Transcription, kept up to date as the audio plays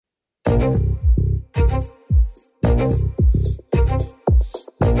Welcome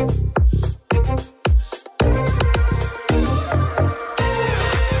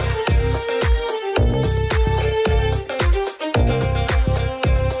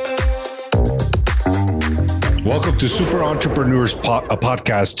to Super Entrepreneurs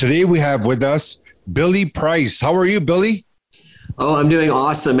Podcast. Today we have with us Billy Price. How are you, Billy? Oh, I'm doing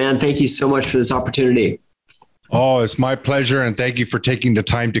awesome, man. Thank you so much for this opportunity. Oh, it's my pleasure. And thank you for taking the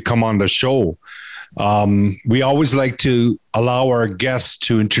time to come on the show. We always like to allow our guests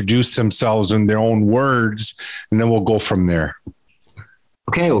to introduce themselves in their own words, and then we'll go from there.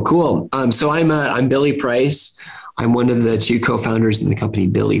 Okay, well, cool. So I'm Billy Price. I'm one of the two co-founders in the company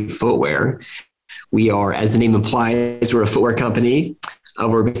Billy Footwear. We are, as the name implies, we're a footwear company.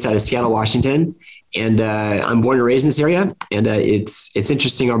 We're based out of Seattle, Washington, and I'm born and raised in this area. And it's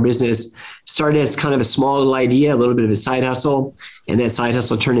interesting. Our business started as kind of a small little idea, a little bit of a side hustle, and that side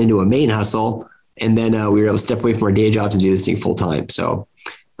hustle turned into a main hustle. And then we were able to step away from our day jobs and do this thing full time. So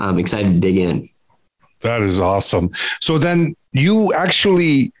I'm excited to dig in. That is awesome. So then you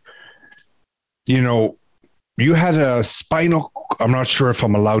actually, you had a I'm not sure if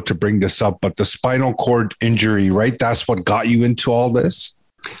I'm allowed to bring this up, but the spinal cord injury, right? That's what got you into all this?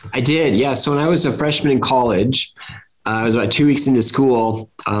 I did. Yeah. So when I was a freshman in college, I was about 2 weeks into school.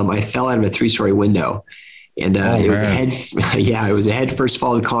 I fell out of a 3-story window, and it was a head first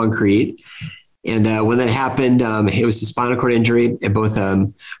fall to concrete. And when that happened, it was a spinal cord injury at both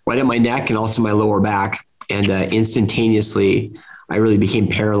right at my neck and also my lower back. And instantaneously, I really became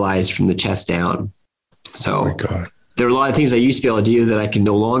paralyzed from the chest down. So there were a lot of things I used to be able to do that I can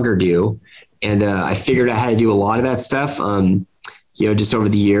no longer do. And I figured out how to do a lot of that stuff, just over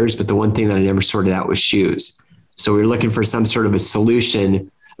the years. But the one thing that I never sorted out was shoes. So we were looking for some sort of a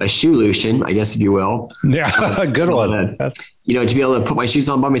solution, a shoe-lution, I guess, if you will. Yeah, good one. To be able to put my shoes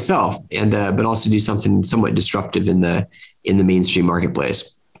on by myself, and but also do something somewhat disruptive in the mainstream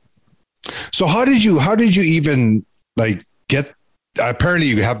marketplace. So how did you even get? Apparently,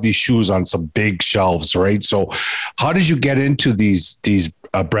 you have these shoes on some big shelves, right? So how did you get into these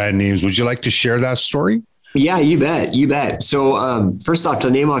brand names? Would you like to share that story? Yeah, you bet. So first off, to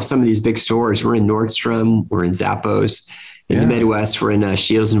name off some of these big stores, we're in Nordstrom, we're in Zappos. In the Midwest, we're in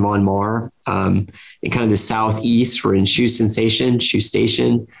Scheels and Von Maur. In kind of the Southeast, we're in Shoe Sensation, Shoe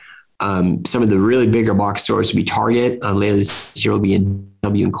Station. Some of the really bigger box stores would be Target. Later this year will be in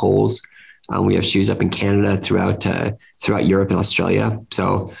W and Kohl's. We have shoes up in Canada, throughout Europe and Australia.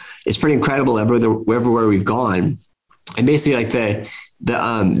 So it's pretty incredible everywhere we've gone. And basically, like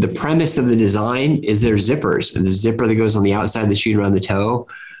the premise of the design is there's zippers, and the zipper that goes on the outside of the shoe around the toe,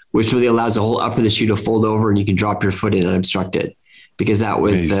 which really allows the whole upper of the shoe to fold over, and you can drop your foot in unobstructed. Because that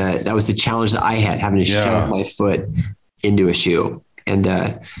was the challenge that I had, having to shove my foot into a shoe. And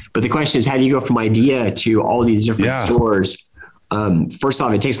but the question is, how do you go from idea to all these different stores? First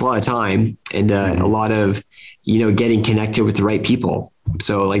off, it takes a lot of time and a lot of, getting connected with the right people.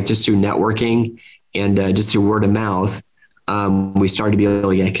 So like just through networking and just through word of mouth, we started to be able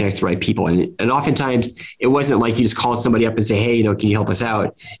to get connected to the right people. And oftentimes it wasn't like you just call somebody up and say, hey, can you help us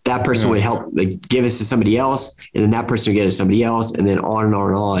out? That person would help give us to somebody else. And then that person would get it to somebody else, and then on and on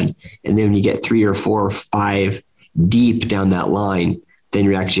and on. And then when you get 3 or 4 or 5 deep down that line, then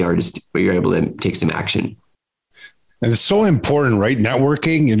you're you're able to take some action. And it's so important, right?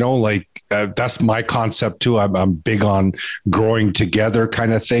 Networking, that's my concept too. I'm big on growing together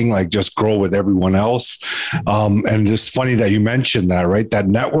kind of thing, like just grow with everyone else. And it's funny that you mentioned that, right? That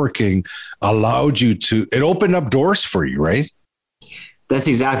networking allowed you it opened up doors for you, right? That's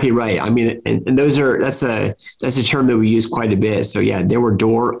exactly right. I mean, and that's a term that we use quite a bit. So yeah, there were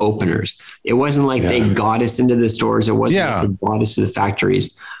door openers. It wasn't like they got us into the stores. It wasn't like they brought us to the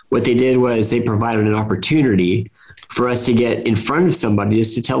factories. What they did was they provided an opportunity for us to get in front of somebody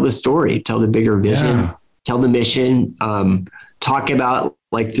just to tell the story, tell the bigger vision, tell the mission, talk about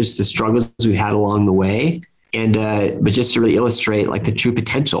just the struggles we had along the way. And, but just to really illustrate the true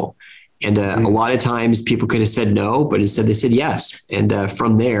potential. And a lot of times people could have said no, but instead they said yes. And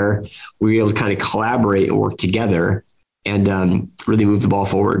from there, we were able to kind of collaborate and work together and really move the ball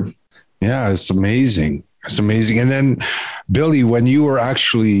forward. Yeah, it's amazing. It's amazing. And then Billy, when you were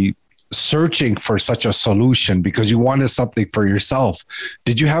actually searching for such a solution because you wanted something for yourself,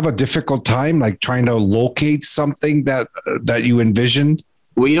 did you have a difficult time trying to locate something that you envisioned?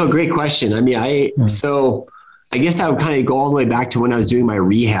 Well, great question. I mean, so I guess I would kind of go all the way back to when I was doing my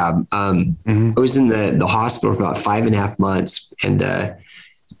rehab. I was in the hospital for about 5.5 months and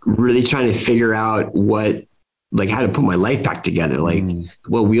really trying to figure out how to put my life back together,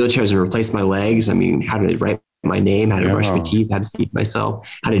 what wheelchairs and replace my legs. I mean, how to write my name, how to brush my teeth, how to feed myself,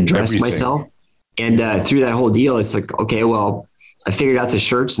 how to dress myself. And through that whole deal, it's like, okay, well, I figured out the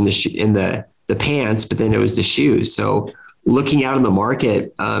shirts and the pants, but then it was the shoes. So looking out in the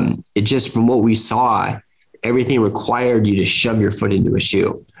market, it just, from what we saw, everything required you to shove your foot into a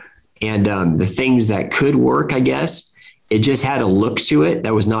shoe. And the things that could work, I guess, it just had a look to it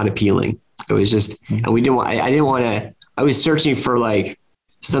that was not appealing. It was just, and I was searching for like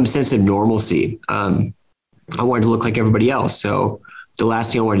some sense of normalcy. I wanted to look like everybody else. So the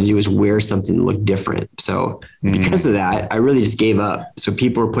last thing I wanted to do was wear something that looked different. So because of that, I really just gave up. So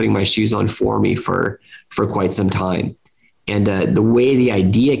people were putting my shoes on for me for quite some time. And the way the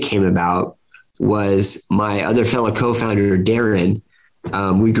idea came about was my other fellow co-founder, Darren.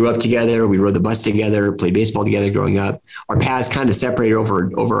 We grew up together. We rode the bus together, played baseball together growing up. Our paths kind of separated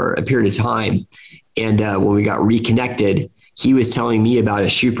over a period of time. And when we got reconnected, he was telling me about a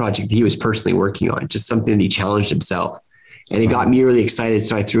shoe project that he was personally working on, just something that he challenged himself. And it got me really excited.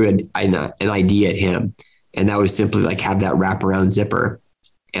 So I threw an idea at him. And that was simply like have that wraparound zipper.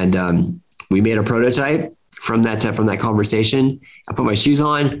 And we made a prototype from that conversation. I put my shoes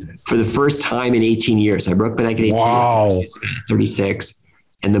on for the first time in 18 years. I broke my neck at 18, wow. 36.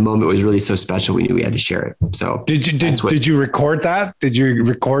 And the moment was really so special. We knew we had to share it. So did you record that? Did you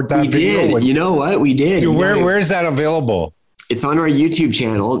record that video? You know what? We did. Where is that available? It's on our YouTube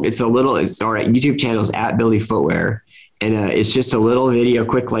channel. It's our YouTube channel is at Billy Footwear. And it's just a little video,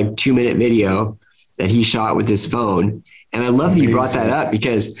 quick, like 2-minute video that he shot with his phone. And I love that you brought that up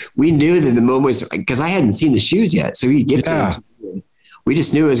because we knew that the moment was, because I hadn't seen the shoes yet. So he gifted them. We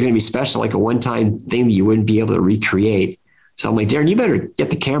just knew it was going to be special, like a one-time thing that you wouldn't be able to recreate. So I'm like, Darren, you better get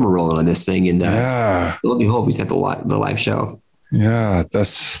the camera rolling on this thing. And lo and behold, he's at the live show. Yeah,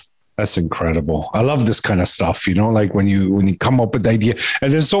 that's incredible. I love this kind of stuff, like when you come up with the idea,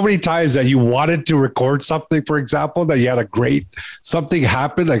 and there's so many times that you wanted to record something, for example, that you had something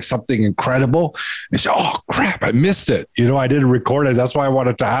happen, like something incredible. And you say, oh crap, I missed it. I didn't record it. That's why I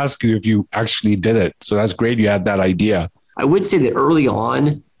wanted to ask you if you actually did it. So that's great. You had that idea. I would say that early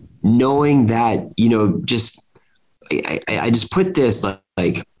on, knowing that, I just put this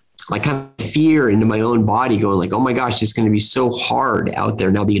like kind of fear into my own body going like, oh my gosh, it's going to be so hard out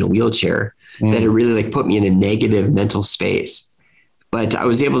there now being in a wheelchair that it really put me in a negative mental space. But I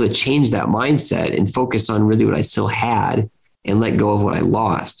was able to change that mindset and focus on really what I still had and let go of what I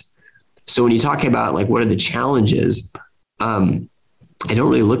lost. So when you talk about what are the challenges, I don't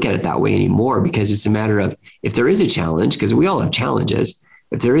really look at it that way anymore because it's a matter of if there is a challenge, because we all have challenges.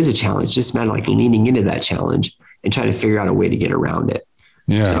 If there is a challenge, just a matter of leaning into that challenge and trying to figure out a way to get around it.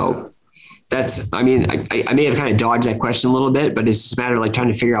 Yeah. So I may have kind of dodged that question a little bit, but it's just a matter of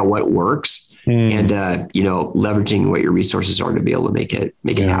trying to figure out what works and, leveraging what your resources are to be able to make it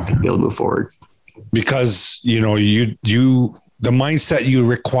happen, be able to move forward. Because, the mindset you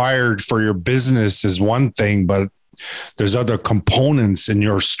required for your business is one thing, but there's other components in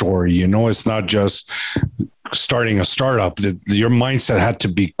your story. It's not just starting a startup. Your mindset had to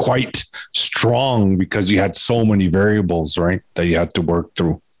be quite strong because you had so many variables, right, that you had to work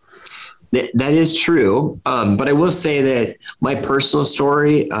through. That is true. But I will say that my personal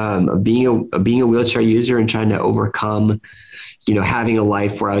story of being a wheelchair user and trying to overcome, having a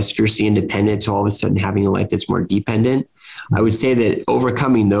life where I was fiercely independent to all of a sudden having a life that's more dependent. I would say that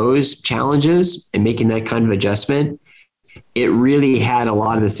overcoming those challenges and making that kind of adjustment, it really had a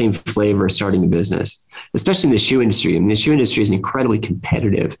lot of the same flavor of starting a business, especially in the shoe industry. I mean, the shoe industry is an incredibly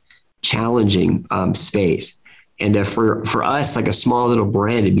competitive, challenging space. And for us, like a small little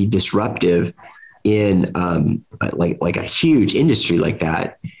brand, to be disruptive in like a huge industry like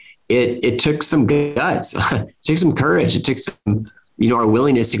that, it took some guts, it took some courage, it took some, our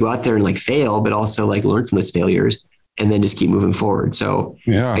willingness to go out there and fail, but also learn from those failures and then just keep moving forward. So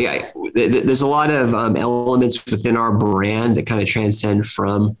there's a lot of elements within our brand that kind of transcend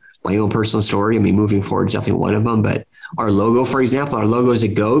from my own personal story. I mean, moving forward is definitely one of them, but our logo, for example, is a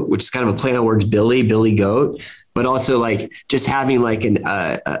goat, which is kind of a play on words, Billy Goat, but also just having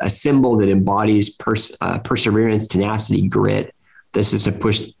a symbol that embodies perseverance, tenacity, grit. This is to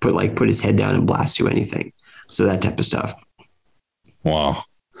put his head down and blast through anything. So that type of stuff. Wow.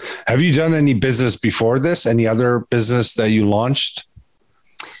 Have you done any business before this? Any other business that you launched?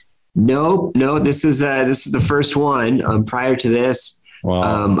 No, this is the first one. Prior to this,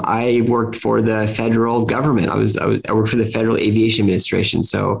 wow. I worked for the federal government. I worked for the Federal Aviation Administration.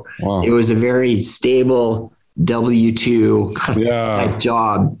 So wow. It was a very stable W-2 type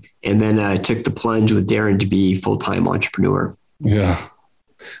job. And then I took the plunge with Darren to be full-time entrepreneur. Yeah.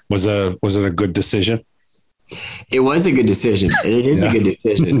 Was it a good decision? It was a good decision. And it is a good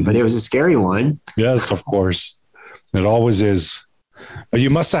decision, but it was a scary one. Yes, of course. It always is. But you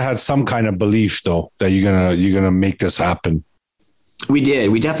must have had some kind of belief though, that you're gonna make this happen. We did.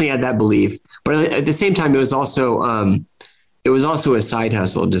 We definitely had that belief, but at the same time, it was also a side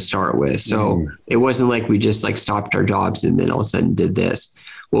hustle to start with. So it wasn't like we just like stopped our jobs and then all of a sudden did this.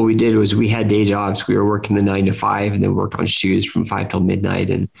 What we did was we had day jobs. We were working the 9 to 5 and then worked on shoes from 5 till midnight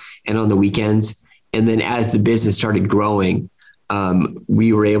and on the weekends. And then as the business started growing,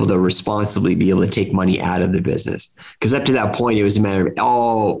 we were able to responsibly be able to take money out of the business. Because up to that point, it was a matter of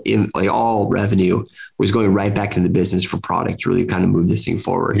all revenue was going right back into the business for product to really kind of move this thing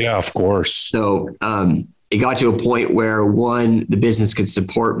forward. Yeah, of course. So it got to a point where the business could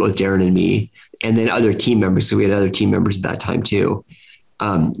support both Darren and me and then other team members. So we had other team members at that time too.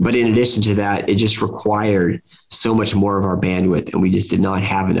 But in addition to that, it just required so much more of our bandwidth, and we just did not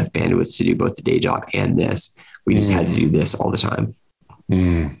have enough bandwidth to do both the day job and this. We just had to do this all the time.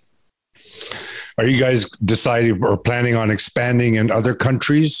 Are you guys deciding or planning on expanding in other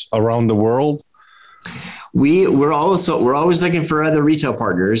countries around the world? We're always looking for other retail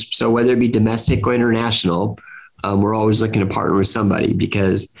partners. So whether it be domestic or international, we're always looking to partner with somebody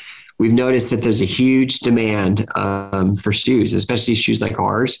because we've noticed that there's a huge demand for shoes, especially shoes like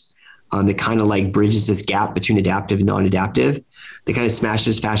ours, that kind of like bridges this gap between adaptive and non-adaptive. They kind of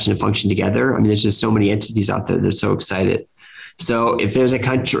smashes fashion and function together. I mean, there's just so many entities out there that are so excited. So if there's a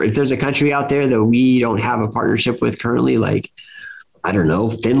country out there that we don't have a partnership with currently, like, I don't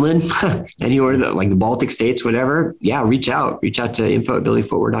know, Finland, anywhere like the Baltic states, whatever. Yeah. Reach out to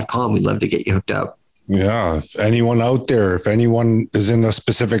info@billyfootwear.com. We'd love to get you hooked up. Yeah. If anyone out there, if anyone is in a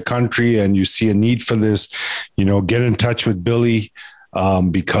specific country and you see a need for this, get in touch with Billy.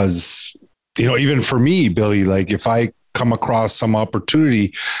 Because, even for me, Billy, like if I come across some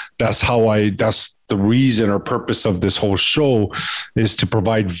opportunity, that's the reason or purpose of this whole show is to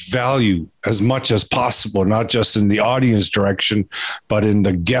provide value as much as possible, not just in the audience direction, but in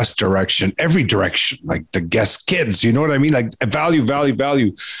the guest direction, every direction, like the guest kids, you know what I mean? Like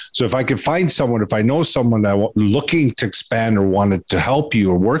value. So if I could find someone, if I know someone that looking to expand or wanted to help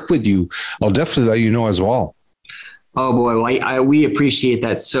you or work with you, I'll definitely let you know as well. Oh boy, we appreciate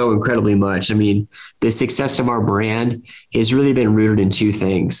that so incredibly much. I mean, the success of our brand has really been rooted in two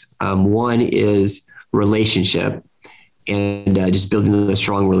things. One is relationship and just building those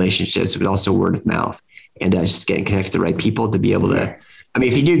strong relationships, but also word of mouth and just getting connected to the right people to be able to, I mean,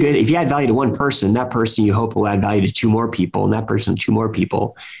 if you do good, if you add value to one person, that person you hope will add value to 2 more people and that person, 2 more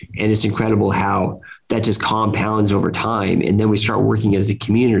people. And it's incredible how that just compounds over time. And then we start working as a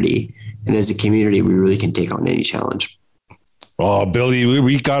community. And as a community, we really can take on any challenge. Oh, Billy,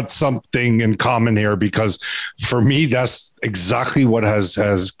 we got something in common here because for me, that's exactly what has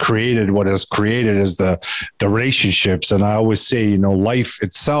created is the relationships. And I always say, life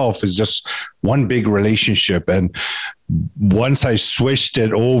itself is just one big relationship. And once I switched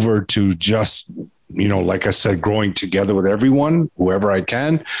it over to just, like I said, growing together with everyone, whoever I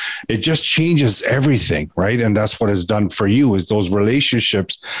can, it just changes everything. Right. And that's what it's done for you is those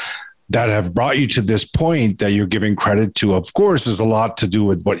relationships that have brought you to this point that you're giving credit to. Of course, there's a lot to do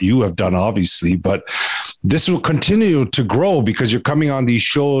with what you have done, obviously, but this will continue to grow because you're coming on these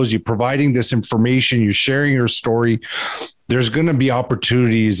shows, you're providing this information, you're sharing your story. There's going to be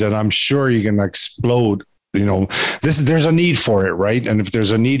opportunities and I'm sure you're going to explode. There's a need for it, right? And if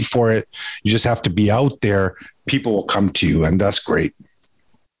there's a need for it, you just have to be out there. People will come to you and that's great.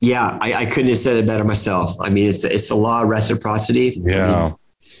 Yeah, I couldn't have said it better myself. I mean, it's the law of reciprocity. Yeah. I mean,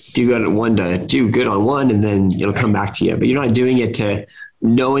 do good on one to do good on one, and then it'll come back to you. But you're not doing it to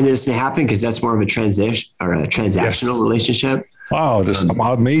knowing this to happen because that's more of a transition or a transactional relationship. Wow, this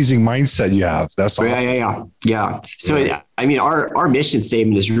amazing mindset you have. That's awesome. Yeah. So I mean, our mission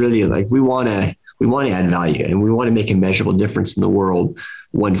statement is really like we want to add value and we want to make a measurable difference in the world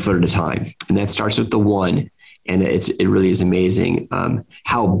 1 foot at a time, and that starts with the one. And it really is amazing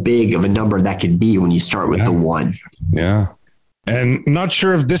how big of a number that could be when you start with the one. Yeah. And not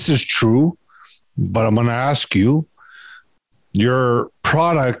sure if this is true, but I'm going to ask you, your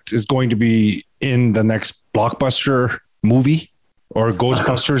product is going to be in the next Blockbuster movie or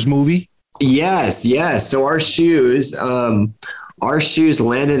Ghostbusters movie? Yes. So our shoes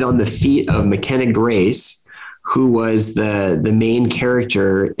landed on the feet of McKenna Grace, who was the main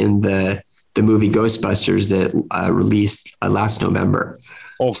character in the movie Ghostbusters that released last November.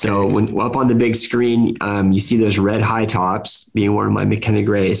 Okay. So when up on the big screen, you see those red high tops being worn by McKenna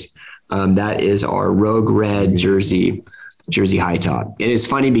Grace. That is our Rogue Red jersey high top. And it's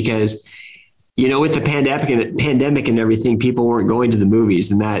funny because With the pandemic and everything, people weren't going to the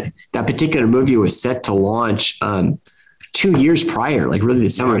movies, and that particular movie was set to launch 2 years prior, like really the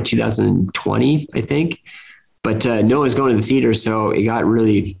summer of 2020, I think. But no one's going to the theater, so it got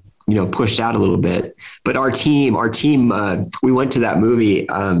really pushed out a little bit. But our team, we went to that movie,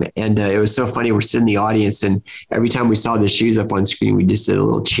 and it was so funny. We're sitting in the audience, and every time we saw the shoes up on screen, we just did a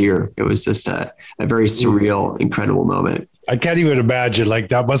little cheer. It was just a very surreal, incredible moment. I can't even imagine. Like,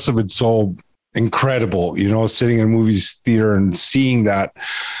 that must have been so incredible, sitting in a movie theater and seeing that.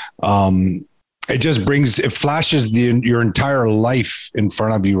 It flashes your entire life in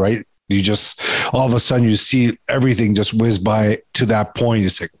front of you, right? You just, all of a sudden you see everything just whiz by to that point.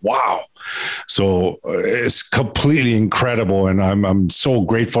 It's like, wow. So it's completely incredible. And I'm so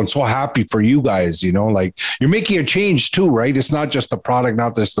grateful and so happy for you guys, like you're making a change too, right? It's not just the product,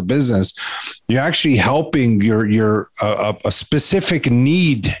 not just the business. You're actually helping a specific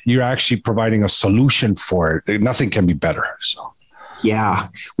need. You're actually providing a solution for it. Nothing can be better. So. Yeah.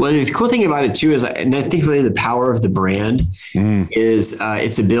 Well, the cool thing about it too is, and I think really the power of the brand is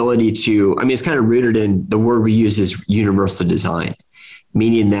its ability to, it's kind of rooted in the word we use is universal design,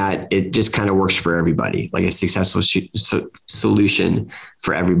 meaning that it just kind of works for everybody, like a successful solution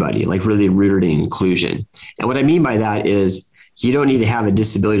for everybody, like really rooted in inclusion. And what I mean by that is you don't need to have a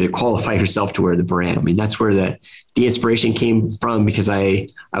disability to qualify yourself to wear the brand. That's where the inspiration came from, because I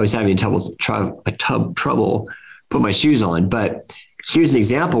was having trouble put my shoes on. But here's an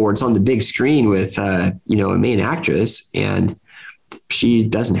example where it's on the big screen with, a main actress, and she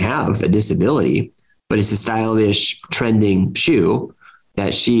doesn't have a disability, but it's a stylish, trending shoe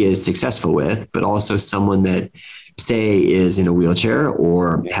that she is successful with, but also someone that, say, is in a wheelchair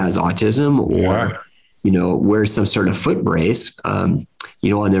or has autism or, wears some sort of foot brace, on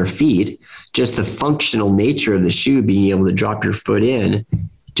their feet. Just the functional nature of the shoe, being able to drop your foot in,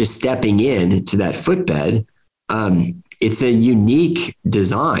 just stepping in to that footbed. It's a unique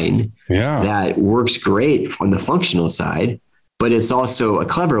design that works great on the functional side, but it's also a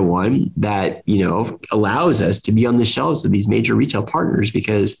clever one that, allows us to be on the shelves of these major retail partners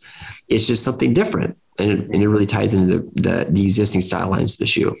because it's just something different. And it really ties into the existing style lines of the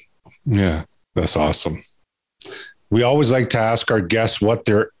shoe. Yeah, that's awesome. We always like to ask our guests what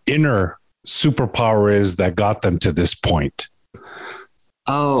their inner superpower is that got them to this point.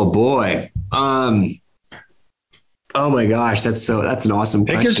 Oh boy. Oh my gosh, that's an awesome question.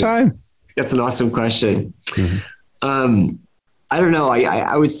 Take your time. That's an awesome question. Mm-hmm. I don't know.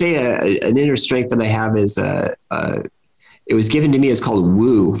 I would say an inner strength that I have is it was given to me. It's called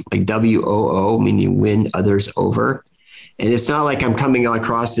WOO, like WOO, meaning win others over. And it's not like I'm coming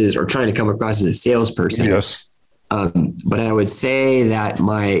across or trying to come across as a salesperson. Yes. But I would say that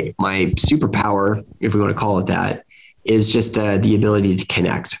my superpower, if we want to call it that, is just the ability to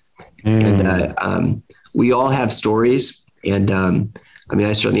connect. And we all have stories. And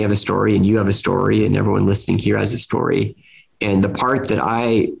I certainly have a story, and you have a story, and everyone listening here has a story. And the part that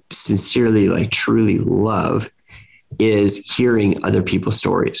I sincerely, truly love is hearing other people's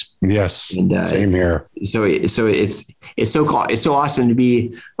stories. Yes. And, same here. So it's so awesome to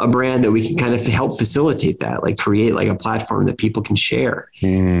be a brand that we can kind of help facilitate that, create a platform that people can share.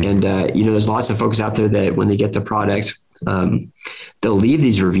 And, there's lots of folks out there that when they get the product, they'll leave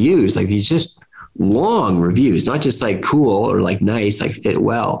these reviews, these just long reviews, not just cool or nice, fit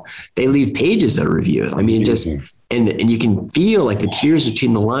well. They leave pages of reviews. And you can feel the tears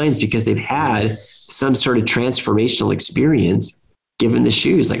between the lines because they've had some sort of transformational experience given the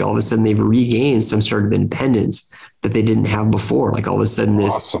shoes. All of a sudden they've regained some sort of independence that they didn't have before. All of a sudden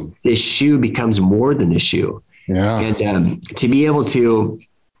this shoe becomes more than a shoe. Yeah. And to be able to,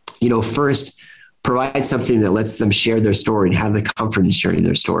 first provide something that lets them share their story and have the comfort in sharing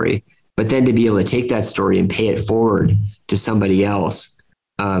their story, but then to be able to take that story and pay it forward to somebody else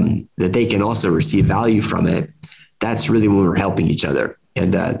that they can also receive value from it. That's really when we're helping each other.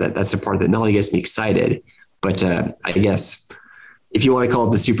 And that's a part that not only gets me excited, but I guess if you want to call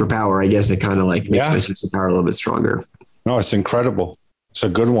it the superpower, I guess it kind of makes my superpower a little bit stronger. No, it's incredible. It's a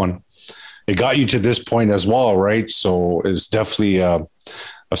good one. It got you to this point as well, right? So it's definitely a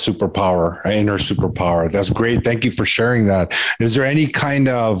superpower, an inner superpower. That's great. Thank you for sharing that. Is there any kind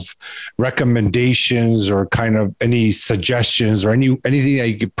of recommendations or kind of any suggestions or anything that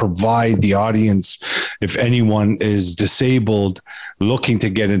you could provide the audience if anyone is disabled looking to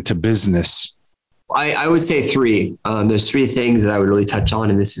get into business? I would say three. There's three things that I would really touch on,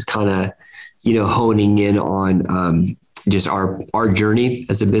 and this is kind of, honing in on just our journey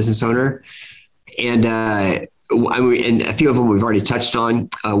as a business owner. And and a few of them we've already touched on.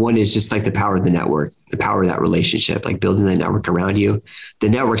 One is just the power of the network. the power of that relationship, like building that network around you. The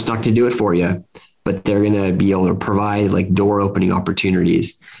network's not going to do it for you, but they're going to be able to provide like door opening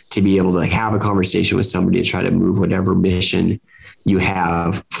opportunities to be able to like have a conversation with somebody to try to move whatever mission you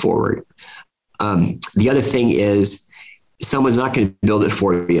have forward. The other thing is someone's not going to build it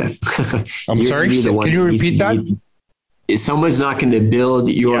for you. I'm sorry. Can you repeat that? Someone's not going to build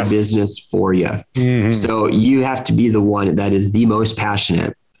your business for you. Mm-hmm. So you have to be the one that is the most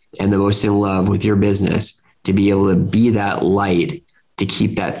passionate and the most in love with your business to be able to be that light to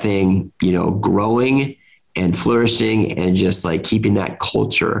keep that thing, growing and flourishing and just like keeping that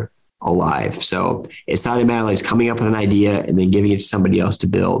culture alive. So it's not a matter of like coming up with an idea and then giving it to somebody else to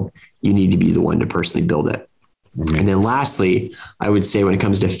build. You need to be the one to personally build it. Mm-hmm. And then lastly, I would say when it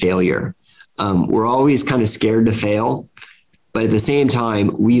comes to failure, we're always kind of scared to fail, but at the same time,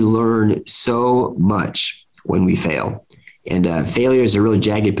 we learn so much when we fail. And failure is a really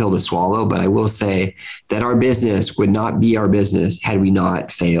jagged pill to swallow, but I will say that our business would not be our business had we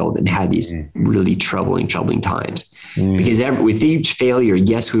not failed and had these really troubling times. Because with each failure,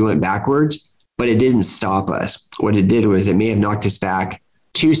 yes, we went backwards, but it didn't stop us. What it did was it may have knocked us back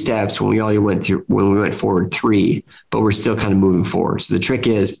 2 steps when we went forward 3, but we're still kind of moving forward. So the trick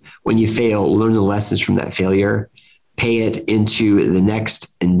is when you fail, learn the lessons from that failure, pay it into the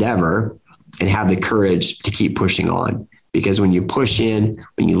next endeavor, and have the courage to keep pushing on. Because when you push in,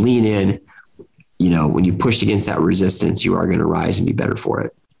 when you lean in, when you push against that resistance, you are going to rise and be better for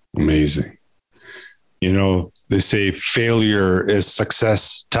it. Amazing. They say failure is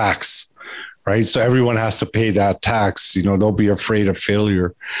success tax. Right. So everyone has to pay that tax. Don't be afraid of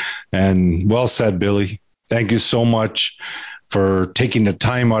failure. And well said, Billy. Thank you so much for taking the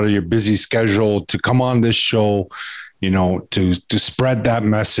time out of your busy schedule to come on this show, to spread that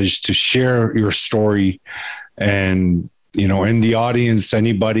message, to share your story. And, in the audience,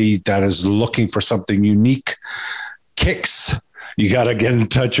 anybody that is looking for something unique, kicks, you got to get in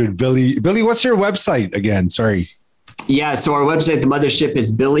touch with Billy. Billy, what's your website again? Sorry. Yeah. So our website, the mothership,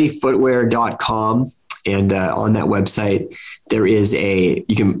 is billyfootwear.com. And on that website, there is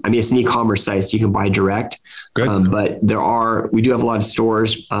it's an e-commerce site, so you can buy direct. Good. But we do have a lot of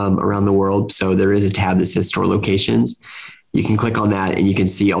stores around the world. So there is a tab that says store locations. You can click on that and you can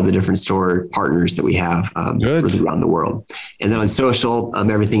see all the different store partners that we have really around the world. And then on social,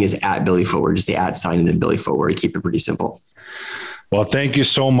 everything is at Billy Footwear, just the @ and then Billy Footwear. You keep it pretty simple. Well, thank you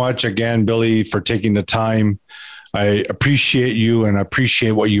so much again, Billy, for taking the time. I appreciate you and I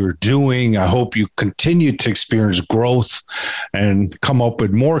appreciate what you're doing. I hope you continue to experience growth and come up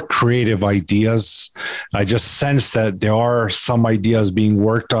with more creative ideas. I just sense that there are some ideas being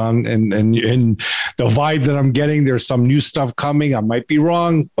worked on, and the vibe that I'm getting, there's some new stuff coming. I might be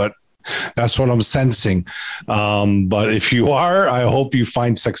wrong, but that's what I'm sensing. But if you are, I hope you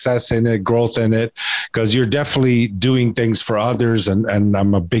find success in it, growth in it, because you're definitely doing things for others. And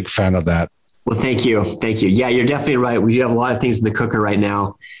I'm a big fan of that. Well, thank you. Thank you. Yeah, you're definitely right. We do have a lot of things in the cooker right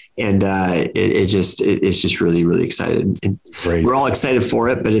now. And it's just really, really excited. And we're all excited for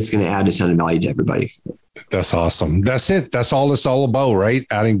it, but it's going to add a ton of value to everybody. That's awesome. That's it. That's all it's all about, right?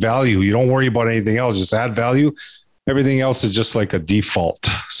 Adding value. You don't worry about anything else. Just add value. Everything else is just like a default.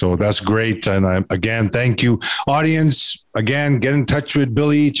 So that's great. And again, thank you. Audience, again, get in touch with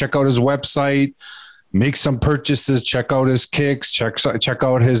Billy. Check out his website. Make some purchases, check out his kicks, check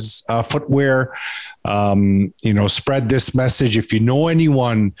out his footwear, spread this message. If you know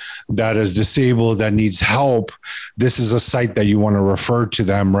anyone that is disabled that needs help, this is a site that you want to refer to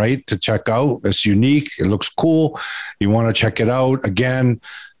them, right? To check out. It's unique. It looks cool. You want to check it out. Again,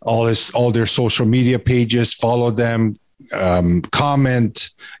 all their social media pages, follow them,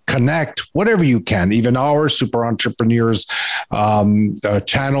 comment, connect, whatever you can, even our Super Entrepreneurs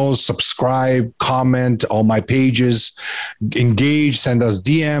channels, subscribe, comment, all my pages, engage, send us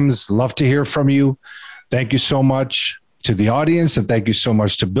DMs. Love to hear from you. Thank you so much to the audience. And thank you so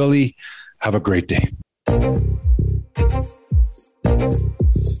much to Billy. Have a great day.